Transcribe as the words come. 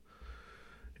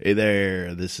Hey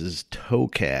there, this is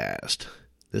Towcast.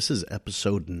 This is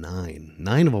episode 9.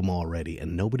 9 of them already,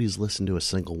 and nobody's listened to a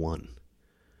single one.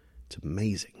 It's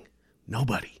amazing.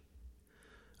 Nobody.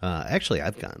 Actually,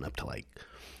 I've gotten up to like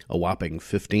a whopping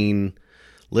 15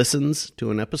 listens to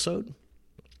an episode.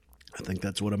 I think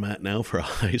that's what I'm at now for a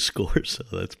high score, so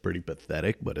that's pretty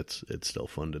pathetic, but it's still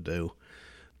fun to do.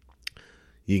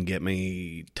 You can get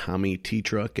me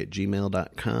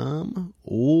TommyTruck@gmail.com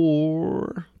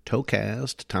or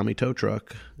Towcast, Tommy Tow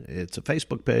Truck. It's a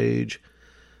Facebook page.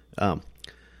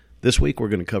 This week we're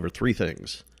going to cover 3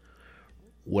 things.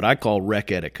 What I call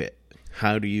wreck etiquette.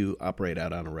 How do you operate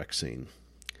out on a wreck scene?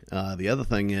 The other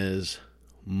thing is,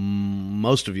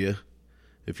 most of you,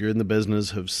 if you're in the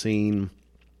business, have seen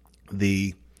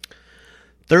the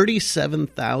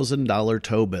 $37,000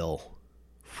 tow bill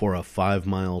for a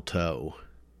 5-mile tow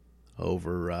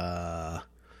over,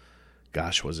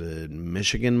 was it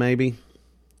Michigan maybe?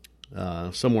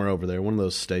 Somewhere over there, one of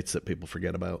those states that people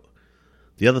forget about.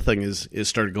 The other thing is, it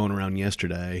started going around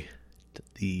yesterday,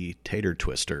 the Tator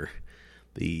twister.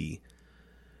 The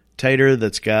Tator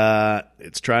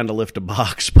it's trying to lift a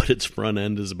box, but its front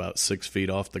end is about 6 feet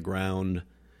off the ground.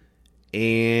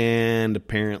 And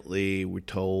apparently we're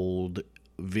told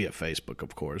via Facebook,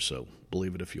 of course, so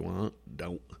believe it if you want.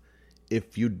 Don't.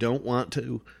 If you don't want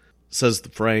to, says the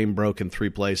frame broke in 3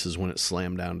 places when it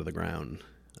slammed down to the ground.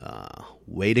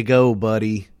 Way to go,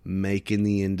 buddy. Making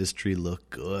the industry look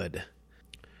good.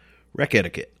 Wreck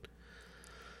etiquette.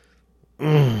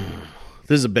 This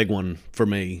is a big one for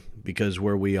me because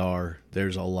where we are,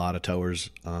 there's a lot of towers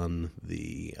on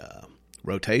the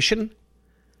rotation,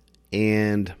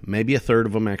 and maybe a third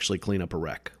of them actually clean up a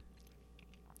wreck.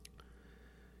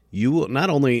 You will not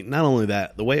only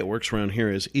that, the way it works around here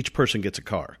is each person gets a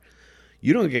car.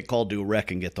 You don't get called to a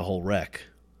wreck and get the whole wreck.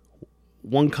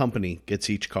 One company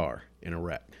gets each car in a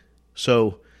wreck.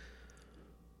 So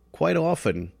quite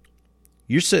often,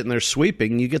 you're sitting there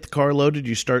sweeping, you get the car loaded,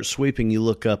 you start sweeping, you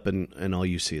look up, and all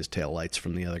you see is taillights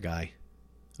from the other guy.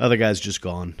 Other guy's just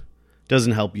gone.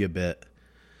 Doesn't help you a bit.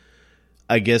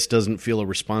 I guess doesn't feel a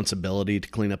responsibility to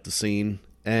clean up the scene.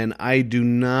 And I do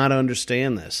not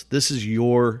understand this. This is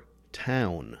your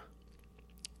town.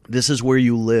 This is where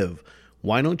you live.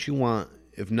 Why don't you want,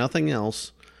 if nothing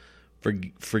else,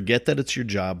 forget that it's your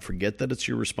job, forget that it's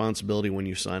your responsibility when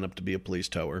you sign up to be a police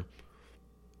tower.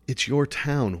 It's your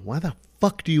town. Why the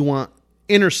fuck do you want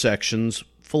intersections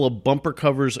full of bumper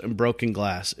covers and broken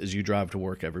glass as you drive to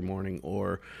work every morning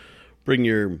or bring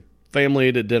your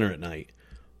family to dinner at night?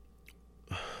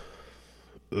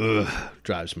 Ugh,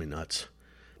 drives me nuts.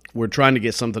 We're trying to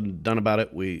get something done about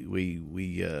it.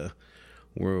 We're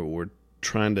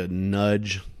trying to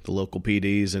nudge the local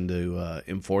PDs into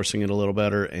enforcing it a little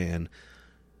better and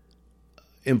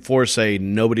enforce a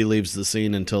nobody leaves the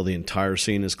scene until the entire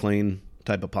scene is clean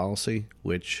type of policy,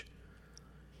 which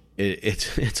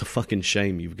it's a fucking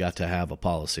shame you've got to have a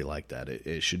policy like that.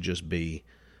 It should just be,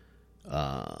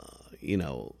 a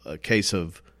case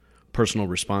of personal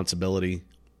responsibility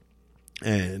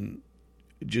and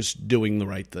just doing the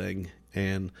right thing.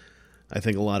 And I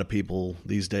think a lot of people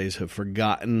these days have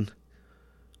forgotten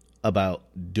about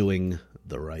doing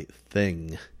the right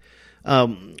thing.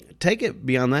 Take it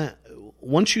beyond that.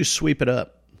 Once you sweep it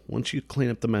up, once you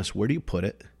clean up the mess, where do you put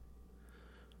it?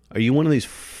 Are you one of these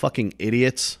fucking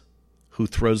idiots who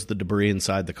throws the debris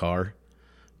inside the car?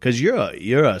 Because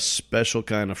you're a special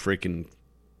kind of freaking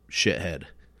shithead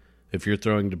if you're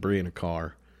throwing debris in a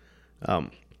car.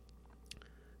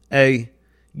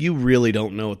 You really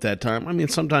don't know at that time. I mean,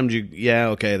 sometimes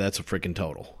that's a freaking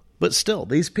total. But still,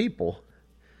 these people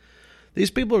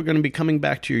are going to be coming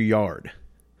back to your yard.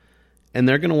 And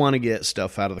they're going to want to get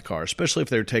stuff out of the car, especially if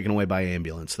they're taken away by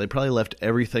ambulance. They probably left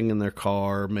everything in their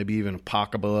car, maybe even a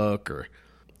pocketbook or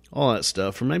all that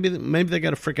stuff. Or maybe they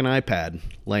got a freaking iPad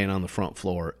laying on the front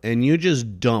floor, and you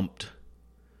just dumped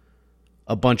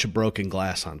a bunch of broken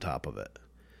glass on top of it.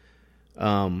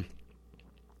 How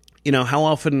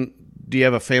often do you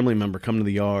have a family member come to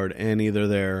the yard and either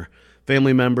their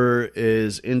family member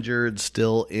is injured,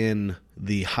 still in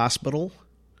the hospital,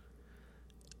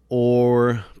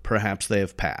 or perhaps they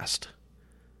have passed,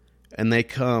 and they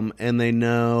come and they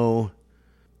know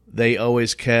they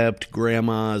always kept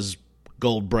grandma's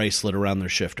gold bracelet around their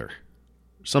shifter,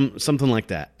 something like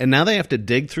that, and now they have to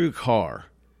dig through a car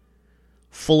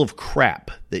full of crap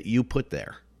that you put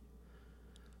there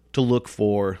to look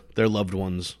for their loved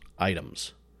one's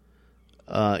items.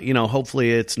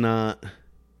 Hopefully it's not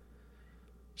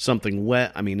something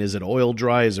wet. I mean, is it oil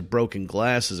dry? Is it broken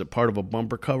glass? Is it part of a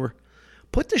bumper cover?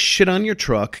 Put the shit on your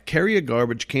truck, carry a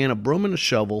garbage can, a broom, and a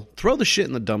shovel. Throw the shit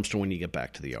in the dumpster when you get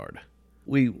back to the yard.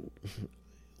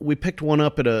 we picked one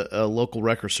up at a local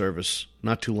wrecker service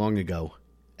not too long ago,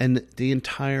 and the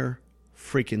entire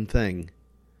freaking thing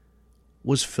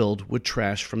was filled with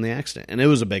trash from the accident. And it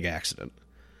was a big accident.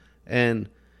 And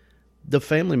the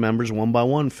family members, one by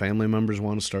one,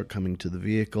 want to start coming to the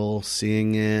vehicle,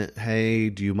 seeing it. Hey,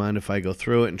 do you mind if I go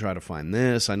through it and try to find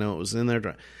this? I know it was in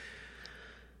there.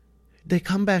 They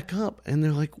come back up, and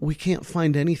they're like, we can't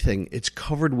find anything. It's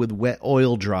covered with wet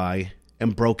oil dry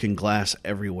and broken glass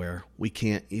everywhere. We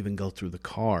can't even go through the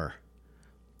car.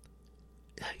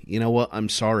 You know what? I'm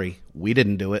sorry. We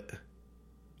didn't do it.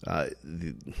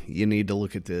 You need to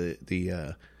look at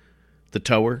the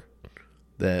tower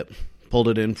that pulled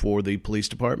it in for the police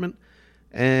department,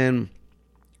 and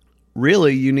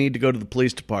really you need to go to the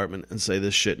police department and say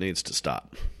this shit needs to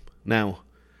stop. Now,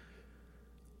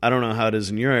 I don't know how it is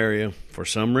in your area. For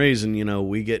some reason,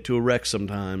 we get to a wreck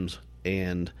sometimes,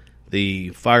 and the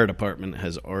fire department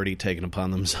has already taken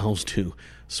upon themselves to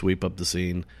sweep up the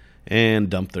scene and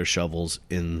dump their shovels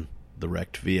in the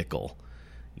wrecked vehicle.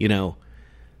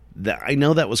 I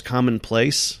know that was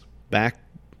commonplace back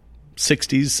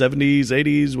 60s, 70s,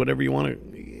 80s, whatever you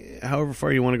want to, however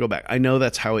far you want to go back. I know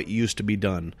that's how it used to be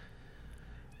done.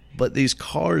 But these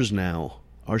cars now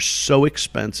are so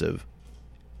expensive.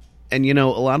 And, a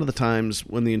lot of the times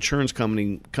when the insurance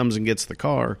company comes and gets the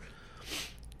car,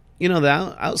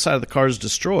 the outside of the car is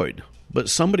destroyed. But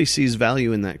somebody sees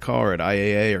value in that car at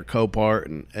IAA or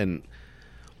Copart, and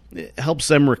it helps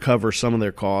them recover some of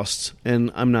their costs.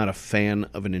 And I'm not a fan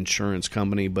of an insurance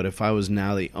company, but if I was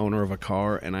now the owner of a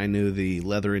car and I knew the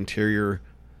leather interior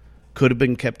could have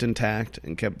been kept intact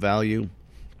and kept value,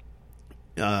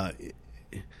 it'd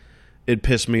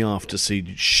piss me off to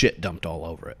see shit dumped all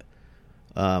over it.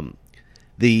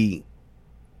 It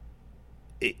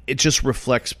just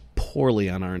reflects poorly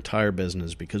on our entire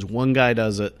business because one guy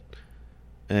does it,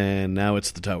 and now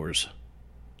it's the towers.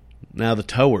 Now the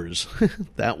towers,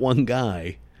 that one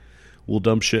guy, will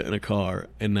dump shit in a car,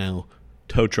 and now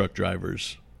tow truck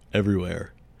drivers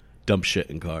everywhere dump shit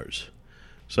in cars.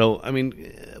 So,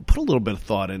 put a little bit of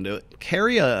thought into it.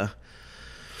 Carry you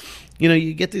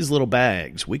get these little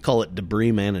bags. We call it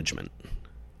debris management.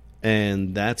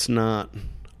 And that's not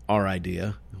our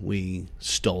idea. We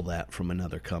stole that from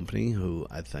another company who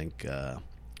I think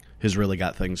has really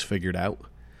got things figured out.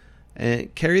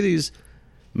 And carry these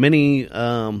mini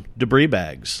debris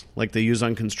bags like they use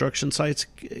on construction sites.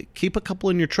 Keep a couple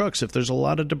in your trucks. If there's a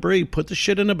lot of debris, put the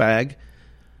shit in a bag,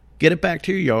 get it back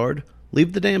to your yard,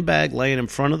 leave the damn bag laying in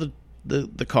front of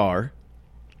the car,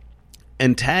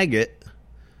 and tag it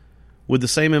with the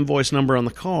same invoice number on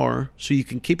the car so you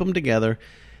can keep them together,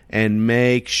 and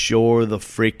make sure the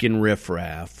freaking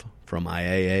riffraff from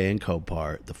IAA and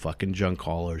Copart, the fucking junk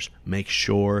haulers, make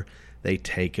sure they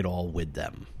take it all with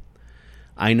them.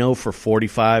 I know for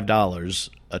 $45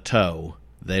 a tow,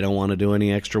 they don't want to do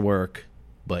any extra work,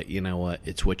 but you know what?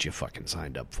 It's what you fucking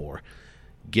signed up for.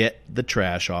 Get the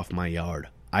trash off my yard.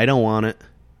 I don't want it,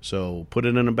 so put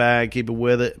it in a bag, keep it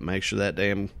with it, make sure that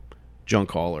damn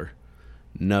junk hauler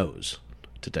knows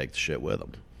to take the shit with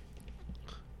them.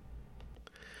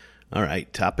 All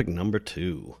right, topic number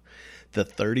 2. The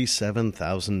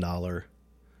 $37,000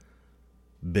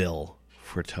 bill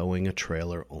for towing a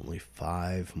trailer only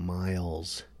 5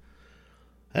 miles.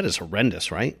 That is horrendous,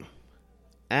 right?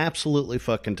 Absolutely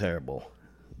fucking terrible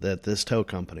that this tow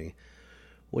company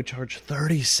would charge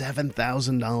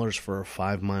 $37,000 for a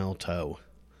 5-mile tow.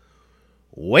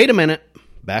 Wait a minute.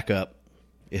 Back up.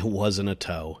 It wasn't a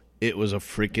tow. It was a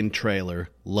freaking trailer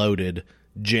loaded,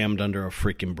 jammed under a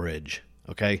freaking bridge.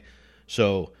 Okay?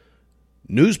 So,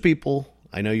 news people,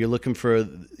 I know you're looking for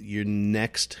your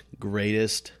next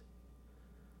greatest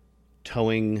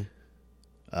towing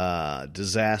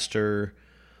disaster,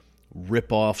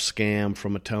 rip-off scam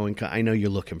from a towing company. I know you're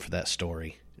looking for that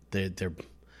story. They're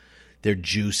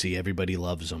juicy. Everybody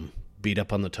loves them. Beat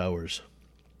up on the towers.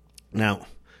 Now,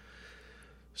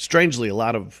 strangely, a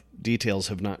lot of details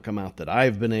have not come out that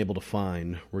I've been able to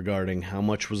find regarding how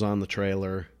much was on the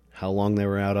trailer, how long they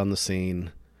were out on the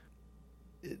scene.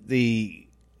 The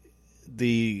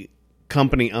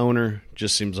company owner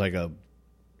just seems like a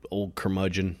old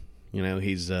curmudgeon.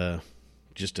 He's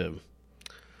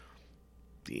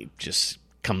he just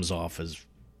comes off as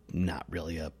not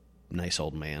really a nice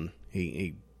old man.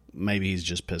 He maybe he's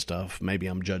just pissed off. Maybe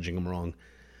I'm judging him wrong.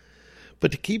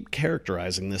 But to keep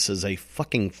characterizing this as a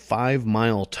fucking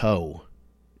 5-mile tow,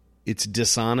 it's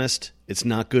dishonest. It's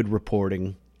not good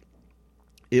reporting.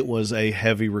 It was a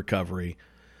heavy recovery.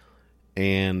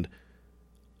 And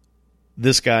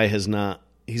this guy he's not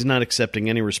accepting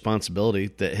any responsibility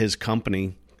that his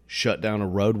company shut down a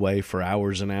roadway for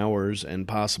hours and hours and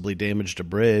possibly damaged a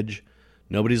bridge,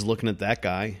 Nobody's looking at that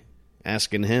guy,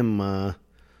 asking him,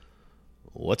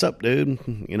 what's up, dude?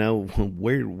 You know,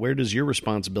 where does your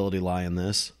responsibility lie in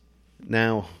this?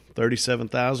 Now,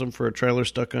 $37,000 for a trailer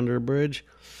stuck under a bridge?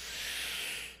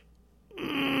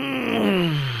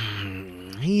 You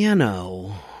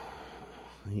know.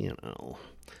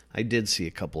 I did see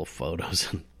a couple of photos,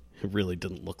 and it really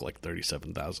didn't look like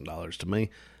 $37,000 to me.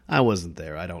 I wasn't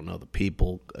there. I don't know the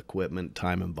people, equipment,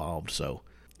 time involved. So,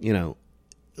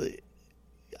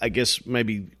 I guess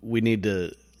maybe we need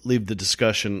to leave the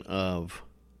discussion of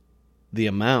the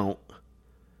amount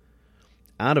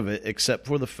out of it, except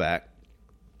for the fact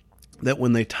that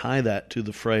when they tie that to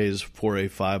the phrase for a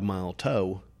 5-mile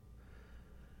tow,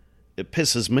 it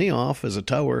pisses me off as a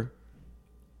tower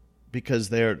because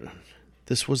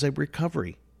this was a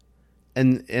recovery.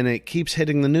 And it keeps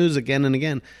hitting the news again and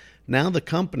again. Now the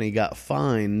company got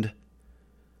fined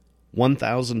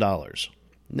 $1,000.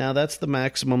 Now that's the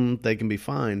maximum they can be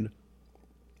fined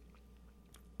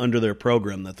under their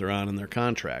program that they're on in their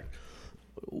contract.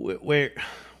 Where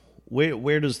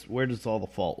does all the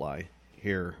fault lie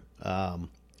here?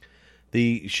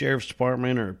 The sheriff's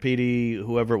department or PD,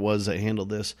 whoever it was that handled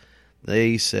this,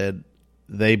 they said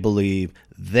they believe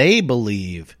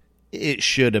it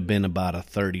should have been about a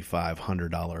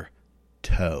 $3,500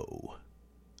 tow.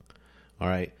 All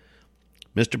right.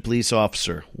 Mr. Police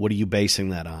Officer, what are you basing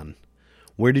that on?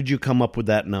 Where did you come up with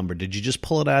that number? Did you just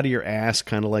pull it out of your ass,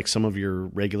 kind of like some of your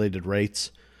regulated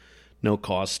rates? No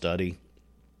cost study,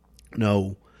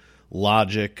 no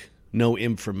logic, no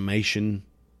information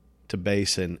to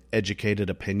base an educated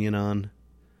opinion on?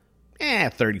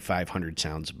 $3,500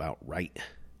 sounds about right.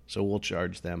 So we'll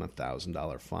charge them a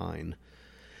 $1,000 fine.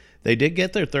 They did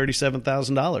get their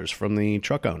 $37,000 from the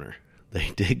truck owner.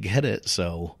 They did get it,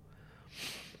 so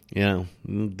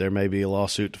there may be a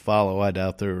lawsuit to follow. I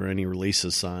doubt there were any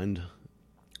releases signed.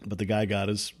 But the guy got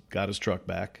his truck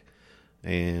back,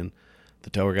 and the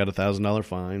tower got a $1,000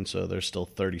 fine, so they're still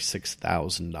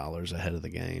 $36,000 ahead of the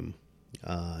game.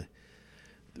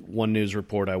 One news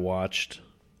report I watched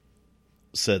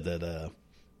said that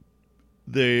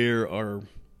there are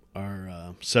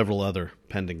several other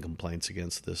pending complaints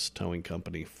against this towing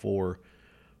company for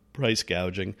price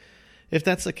gouging. If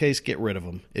that's the case, get rid of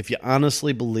them. If you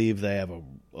honestly believe they have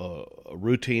a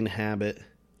routine habit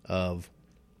of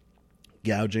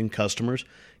gouging customers,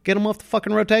 get them off the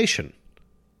fucking rotation.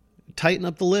 Tighten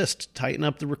up the list. Tighten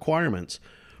up the requirements.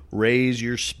 Raise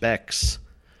your specs.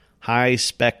 High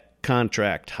spec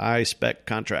contract.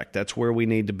 That's where we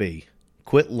need to be.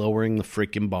 Quit lowering the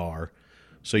freaking bar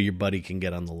so your buddy can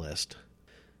get on the list.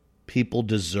 People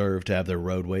deserve to have their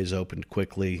roadways opened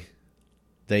quickly.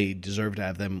 They deserve to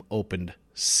have them opened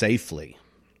safely.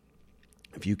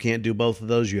 If you can't do both of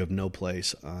those, you have no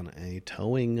place on a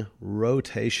towing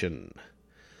rotation.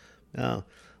 Now,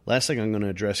 last thing I'm going to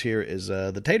address here is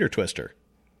the Tator Twister.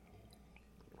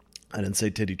 I didn't say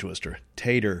titty twister.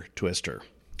 Tator Twister.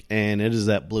 And it is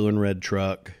that blue and red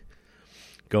truck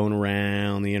going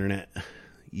around the internet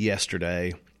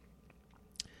yesterday.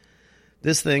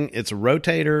 This thing, it's a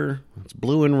rotator, it's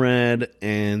blue and red,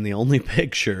 and the only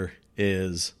picture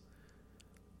is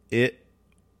it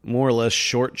more or less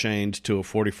short-chained to a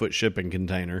 40-foot shipping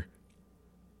container.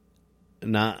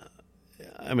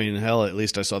 Hell, at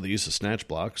least I saw the use of snatch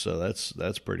blocks, so that's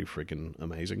pretty freaking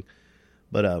amazing.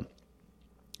 But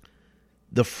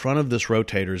the front of this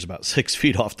rotator is about 6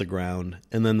 feet off the ground,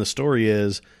 and then the story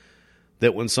is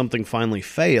that when something finally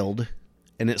failed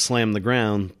and it slammed the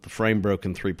ground, the frame broke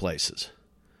in 3 places.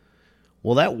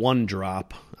 Well, that one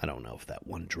drop, I don't know if that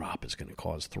one drop is going to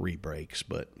cause 3 breaks,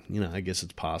 but, I guess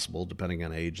it's possible depending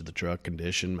on age of the truck,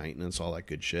 condition, maintenance, all that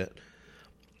good shit.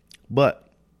 But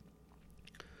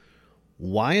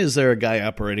why is there a guy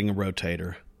operating a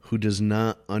rotator who does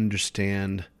not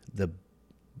understand the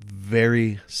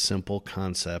very simple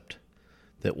concept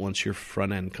that once your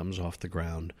front end comes off the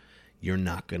ground, you're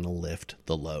not going to lift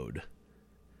the load?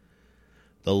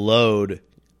 The load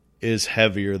is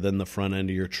heavier than the front end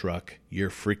of your truck.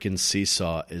 Your freaking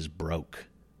seesaw is broke.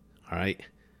 All right?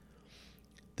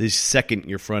 The second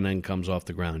your front end comes off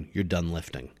the ground, you're done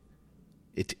lifting.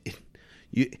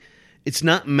 It's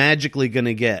not magically going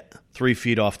to get 3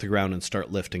 feet off the ground and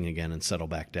start lifting again and settle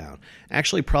back down.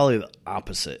 Actually, probably the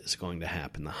opposite is going to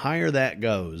happen. The higher that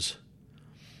goes,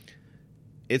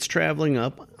 it's traveling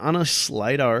up on a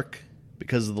slight arc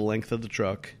because of the length of the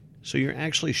truck. So you're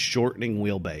actually shortening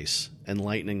wheelbase and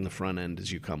lightening the front end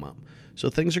as you come up. So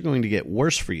things are going to get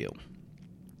worse for you.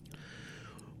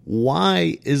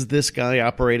 Why is this guy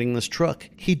operating this truck?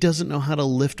 He doesn't know how to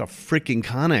lift a freaking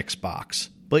Connex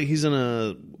box, but he's in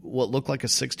what looked like a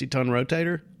 60-ton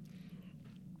rotator?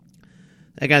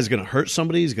 That guy's going to hurt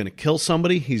somebody. He's going to kill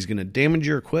somebody. He's going to damage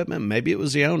your equipment. Maybe it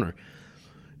was the owner.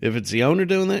 If it's the owner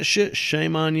doing that shit,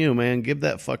 shame on you, man. Give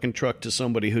that fucking truck to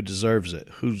somebody who deserves it,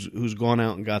 who's gone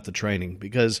out and got the training.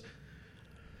 Because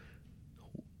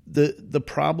the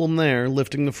problem there,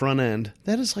 lifting the front end,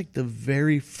 that is like the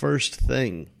very first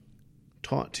thing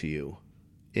taught to you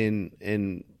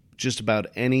in just about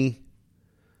any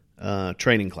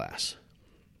training class.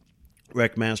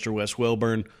 Wreckmaster, Wes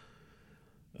Wilburn,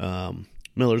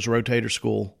 Miller's Rotator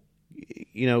School.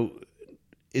 You know,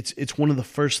 it's one of the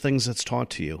first things that's taught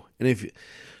to you. And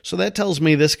so that tells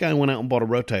me this guy went out and bought a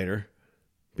rotator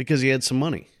because he had some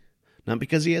money. Not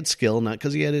because he had skill, not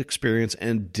because he had experience,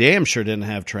 and damn sure didn't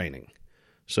have training.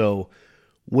 So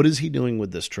what is he doing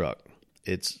with this truck?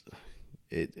 It's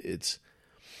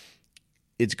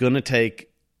going to take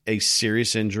a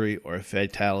serious injury or a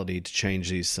fatality to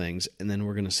change these things, and then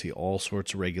we're going to see all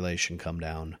sorts of regulation come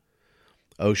down.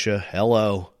 OSHA,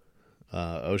 hello.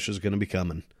 OSHA's going to be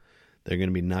coming. They're going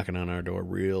to be knocking on our door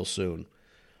real soon.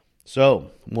 So,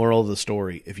 moral of the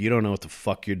story, if you don't know what the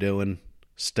fuck you're doing,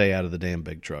 stay out of the damn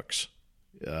big trucks.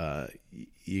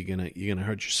 You're gonna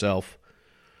hurt yourself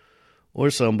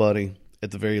or somebody. At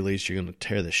the very least, you're gonna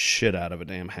tear the shit out of a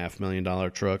damn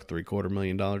 $500,000 truck,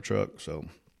 $750,000 truck. So,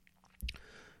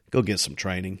 go get some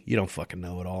training. You don't fucking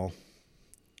know it all.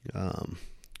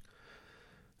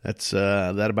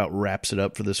 That about wraps it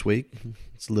up for this week.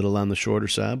 It's a little on the shorter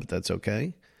side, but that's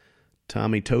okay.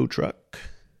 Tommy Tow Truck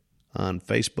on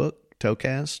Facebook,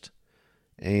 Towcast,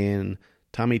 and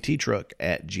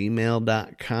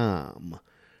TommyTTruck@gmail.com.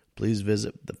 Please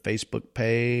visit the Facebook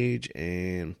page,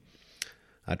 and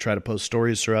I try to post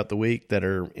stories throughout the week that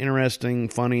are interesting,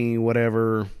 funny,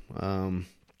 whatever.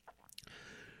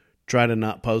 Try to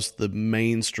not post the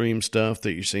mainstream stuff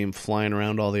that you're seeing flying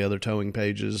around all the other towing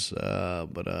pages,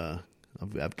 but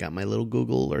I've got my little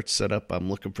Google alerts set up. I'm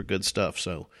looking for good stuff,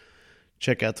 so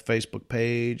check out the Facebook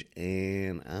page,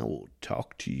 and I will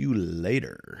talk to you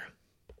later.